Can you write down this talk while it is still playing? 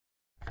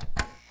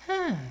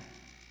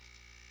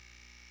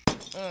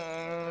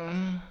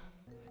Hey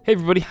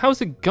everybody,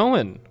 how's it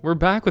going? We're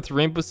back with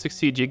Rainbow Six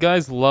Siege. You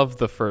guys loved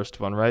the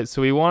first one, right?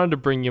 So we wanted to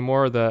bring you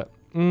more of that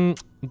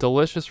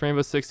delicious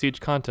Rainbow Six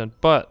Siege content,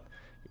 but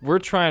we're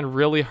trying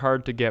really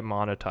hard to get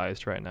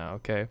monetized right now,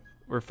 okay?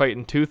 We're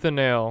fighting tooth and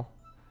nail.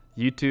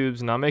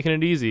 YouTube's not making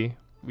it easy.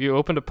 We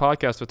opened a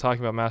podcast with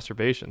talking about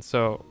masturbation,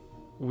 so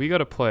we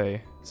gotta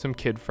play some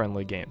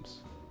kid-friendly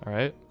games, all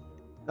right?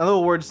 In other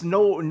words,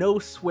 no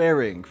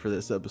swearing for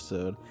this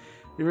episode.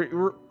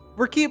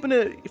 We're keeping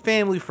it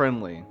family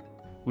friendly.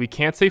 We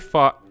can't say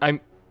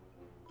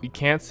we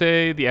can't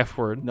say the F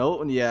word.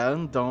 No,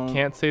 yeah, don't.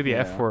 Can't say the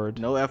F word.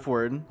 No F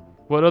word.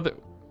 What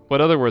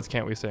other words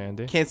can't we say,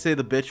 Andy? Can't say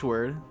the bitch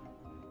word.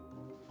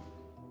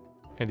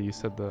 Andy, you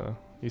said the.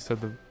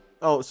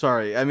 Oh,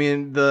 sorry. I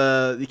mean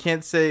you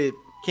can't say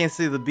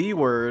the B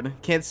word.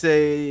 Can't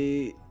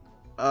say.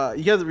 You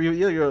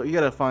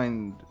gotta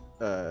find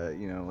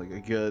like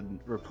a good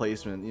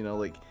replacement. You know,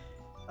 like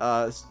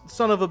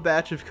son of a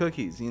batch of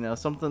cookies. You know,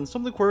 something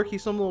quirky,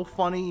 something a little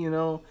funny. You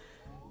know,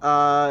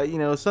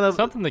 son of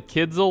something the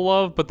kids will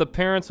love, but the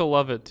parents will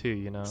love it too.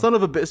 You know, son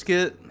of a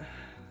biscuit.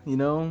 You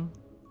know,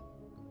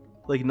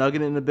 like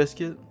nugget in a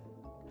biscuit.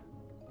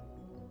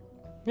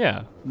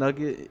 Yeah,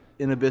 nugget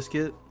in a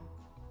biscuit.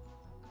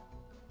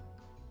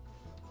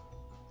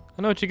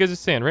 I know what you guys are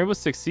saying. Rainbow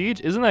Six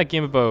Siege, isn't that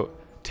game about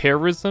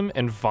terrorism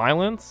and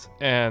violence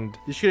and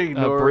you should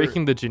ignore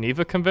breaking the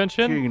Geneva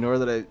Convention? You should ignore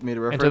that I made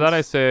a reference. And to that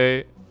I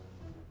say,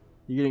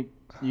 you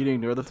didn't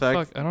ignore the fact.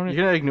 Fuck, I don't.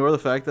 You're gonna ignore the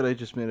fact that I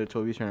just made a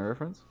Toby Turner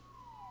reference.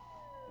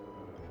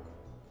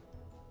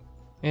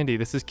 Andy,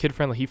 this is kid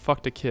friendly. He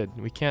fucked a kid.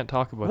 We can't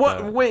talk about what?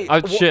 that. Wait.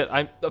 Shit.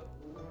 All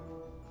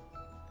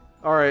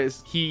right.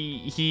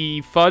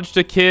 He fudged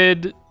a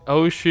kid.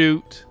 Oh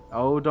shoot.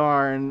 Oh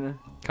darn.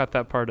 Cut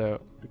that part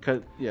out.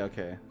 Yeah.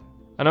 Okay.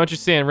 I know what you're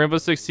saying. Rainbow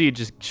Six Siege,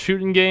 just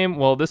shooting game.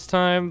 Well, this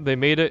time they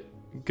made it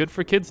good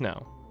for kids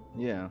now.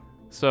 Yeah.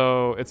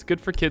 So it's good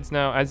for kids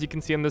now. As you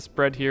can see on this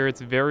spread here,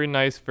 it's very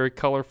nice, very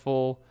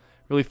colorful,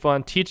 really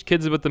fun. Teach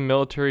kids about the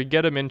military.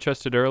 Get them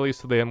interested early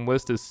so they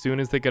enlist as soon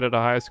as they get out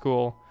of high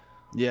school.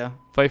 Yeah.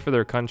 Fight for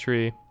their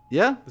country.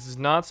 Yeah. This is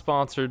not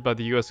sponsored by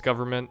the U.S.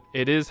 government.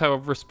 It is,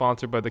 however,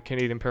 sponsored by the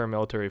Canadian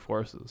paramilitary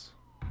forces.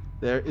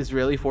 They're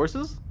Israeli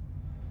forces?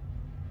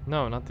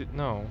 No, not the...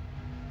 No.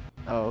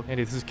 Oh, okay.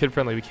 Andy, this is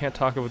kid-friendly. We can't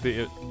talk about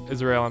the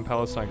Israel and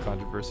Palestine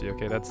controversy,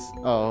 okay? That's...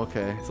 Oh,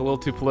 okay. It's a little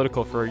too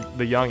political for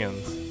the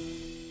youngins.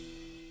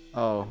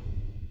 Oh.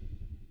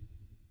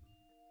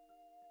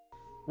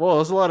 Well,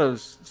 there's a lot of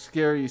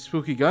scary,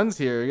 spooky guns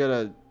here. You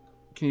gotta...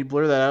 Can you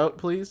blur that out,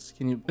 please?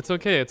 Can you... It's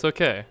okay, it's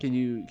okay. Can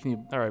you...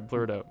 Alright,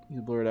 blur it out. Can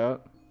you blur it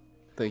out?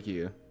 Thank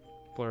you.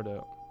 Blur it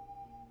out.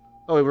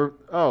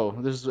 Oh,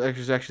 wait,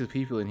 there's actually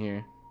people in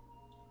here.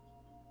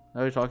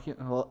 Are you talking?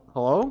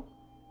 Hello?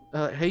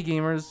 Hey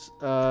gamers,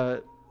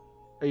 are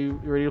you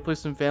ready to play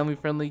some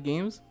family-friendly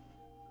games?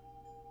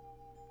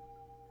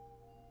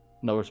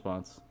 No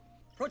response.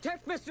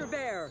 Protect Mr.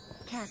 Bear.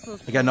 I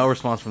got no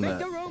response from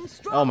that.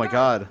 Oh my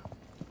god.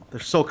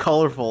 They're so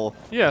colorful.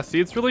 Yeah, see,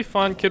 it's really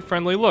fun,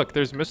 kid-friendly. Look,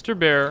 there's Mr.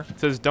 Bear. It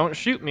says, don't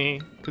shoot me,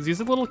 because he's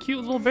a little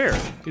cute little bear.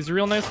 He's a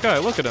real nice guy.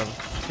 Look at him.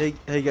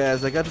 Hey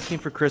guys, I got this game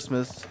for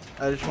Christmas.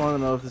 I just want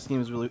to know if this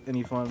game is really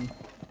any fun.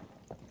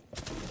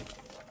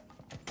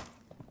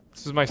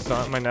 This is my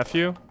son, my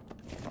nephew.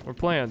 We're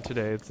playing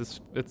today. It's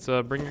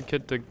bring your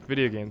kid to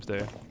video games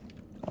day.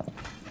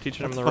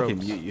 Teaching him the ropes. Fucking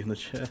mute you in the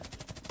chat.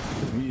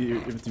 You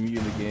have to mute you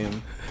in the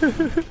game.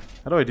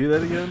 How do I do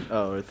that again?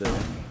 Oh, right there.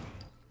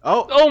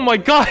 Oh my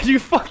god, you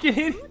fucking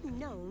idiot.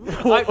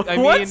 I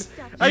mean,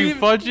 you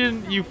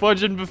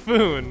fudging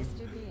buffoon.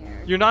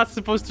 You're not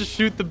supposed to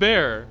shoot the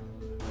bear.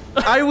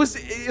 I was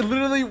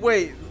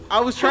literally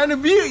I was trying to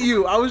mute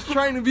you.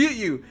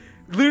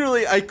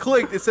 Literally, I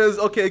clicked. It says,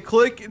 okay,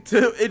 click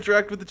to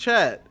interact with the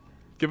chat.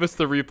 Give us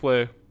the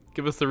replay.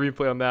 Give us the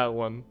replay on that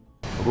one.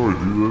 How do I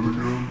do that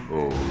again?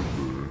 Oh,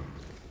 right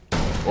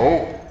there.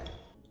 Oh!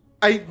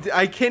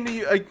 I can't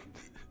even...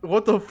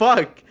 what the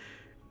fuck?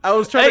 I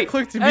was trying to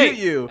click to mute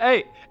you.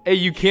 Hey,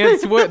 you can't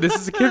swear. This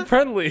is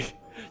kid-friendly.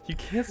 You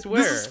can't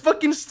swear. This is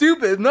fucking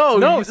stupid. No,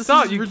 this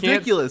is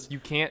ridiculous. You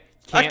can't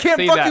I can't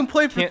say fucking that.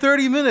 play for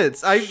 30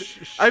 minutes.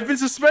 I've been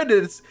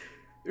suspended.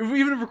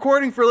 We've been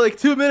recording for like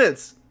 2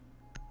 minutes.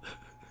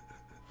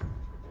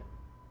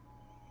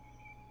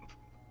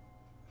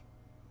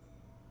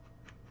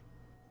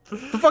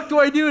 The fuck do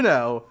I do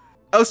now?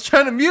 I was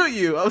trying to mute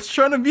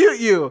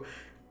you.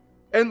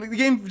 And the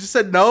game just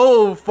said,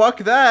 no, fuck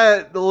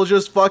that. We'll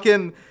just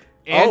fucking...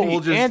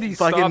 Andy,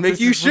 fucking make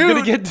you shoot. We're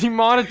gonna get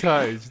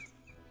demonetized.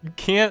 You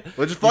can't...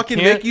 We'll just fucking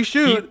make you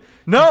shoot.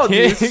 No,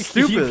 dude, this is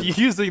stupid. Keep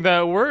using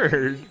that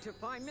word.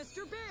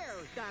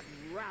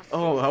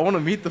 Oh, I want to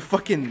meet the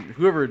fucking...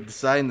 whoever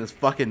designed this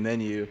fucking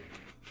menu.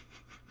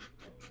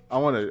 I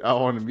want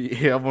to meet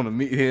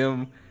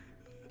him.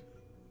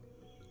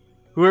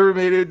 Whoever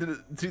made it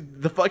to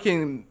the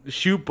fucking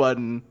shoot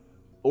button,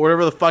 or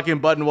whatever the fucking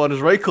button was,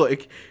 right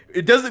click.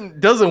 It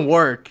doesn't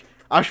work.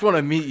 I just want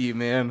to meet you,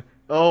 man.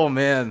 Oh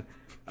man,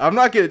 I'm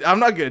not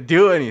gonna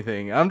do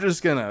anything. I'm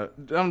just gonna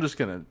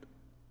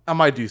I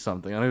might do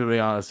something. I'm gonna be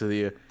honest with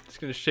you. Just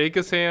gonna shake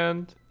his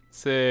hand,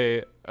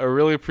 say, I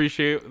really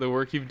appreciate the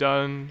work you've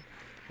done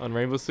on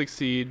Rainbow Six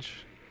Siege.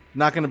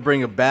 Not gonna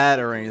bring a bat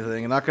or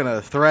anything. I'm not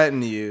gonna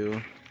threaten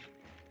you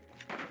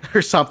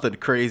or something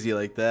crazy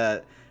like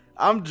that.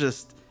 I'm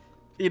just,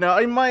 you know,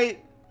 I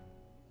might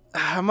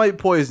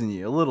poison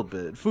you a little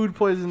bit. Food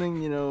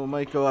poisoning, you know,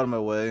 might go out of my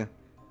way.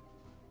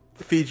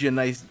 Feed you a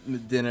nice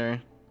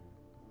dinner.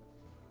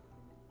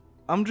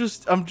 I'm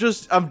just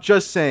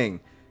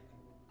saying.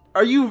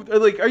 Are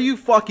you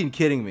fucking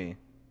kidding me?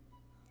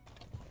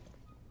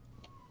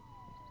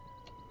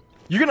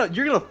 You're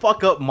gonna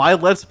fuck up my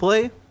Let's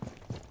Play?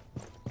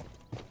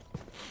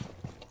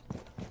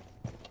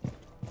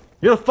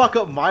 You're gonna fuck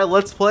up my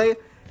Let's Play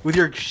with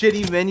your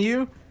shitty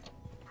menu?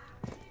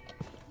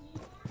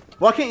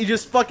 Why can't you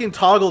just fucking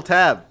toggle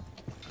tab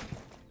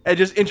and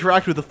just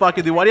interact with the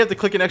fucking thing? Why do you have to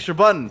click an extra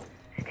button?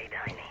 Stay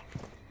behind me.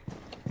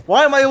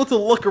 Why am I able to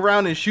look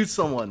around and shoot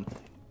someone?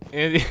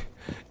 Andy,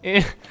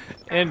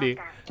 Andy,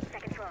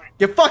 Second floor.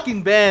 Get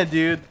fucking banned,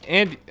 dude.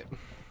 Andy.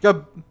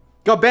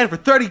 Got banned for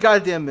 30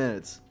 goddamn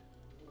minutes.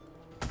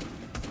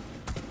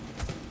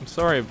 I'm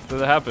sorry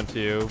that happened to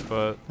you,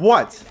 but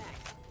What?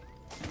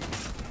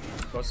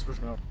 I'm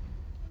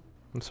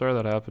sorry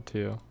that happened to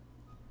you.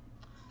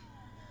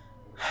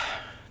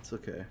 It's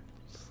okay.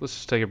 Let's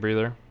just take a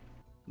breather.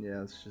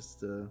 Yeah, it's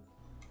just God,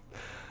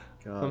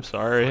 I'm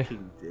sorry.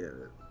 Fucking damn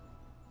it.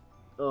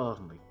 Oh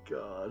my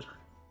god.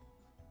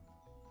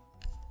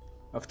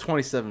 I have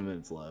 27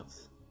 minutes left.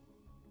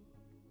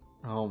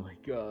 Oh my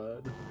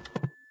god.